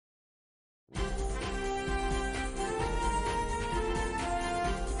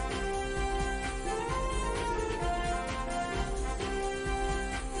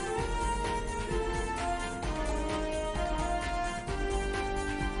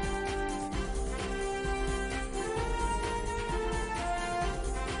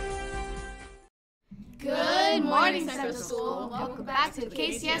Good morning, Central School. Welcome back to the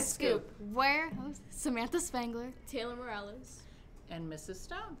KCS Scoop. Where Samantha Spangler, Taylor Morales, and Mrs.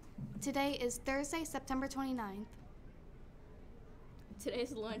 Stone. Today is Thursday, September 29th.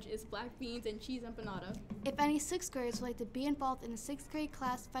 Today's lunch is black beans and cheese empanada. If any 6th graders would like to be involved in the 6th grade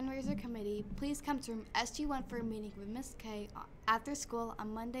class fundraiser committee, please come to room SG1 for a meeting with Ms. K after school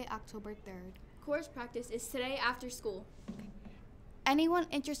on Monday, October 3rd. Chorus practice is today after school. Anyone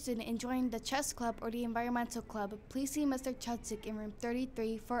interested in joining the chess club or the environmental club, please see Mr. Chudzik in room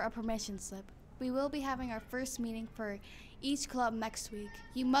 33 for a permission slip. We will be having our first meeting for each club next week.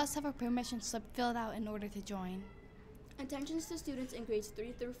 You must have a permission slip filled out in order to join. Attention to students in grades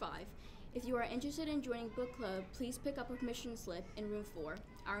 3 through 5. If you are interested in joining book club, please pick up a permission slip in room 4.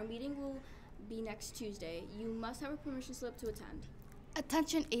 Our meeting will be next Tuesday. You must have a permission slip to attend.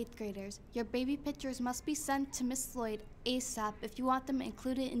 Attention 8th graders, your baby pictures must be sent to Miss Lloyd ASAP if you want them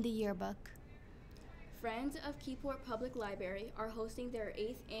included in the yearbook. Friends of Keyport Public Library are hosting their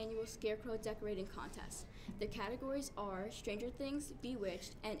 8th annual Scarecrow Decorating Contest. The categories are Stranger Things,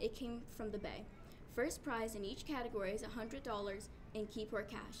 Bewitched, and It Came from the Bay. First prize in each category is $100 in Keyport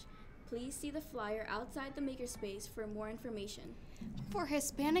cash. Please see the flyer outside the makerspace for more information. For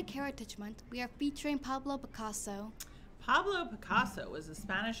Hispanic Heritage Month, we are featuring Pablo Picasso. Pablo Picasso was a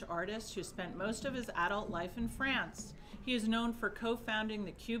Spanish artist who spent most of his adult life in France. He is known for co-founding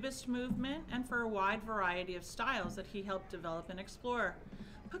the Cubist movement and for a wide variety of styles that he helped develop and explore.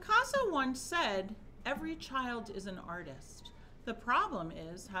 Picasso once said, "Every child is an artist. The problem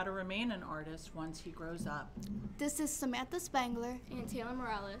is how to remain an artist once he grows up." This is Samantha Spangler and Taylor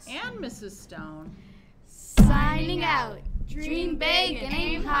Morales and Mrs. Stone signing out. Dream big and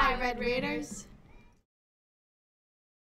aim high, Red Raiders.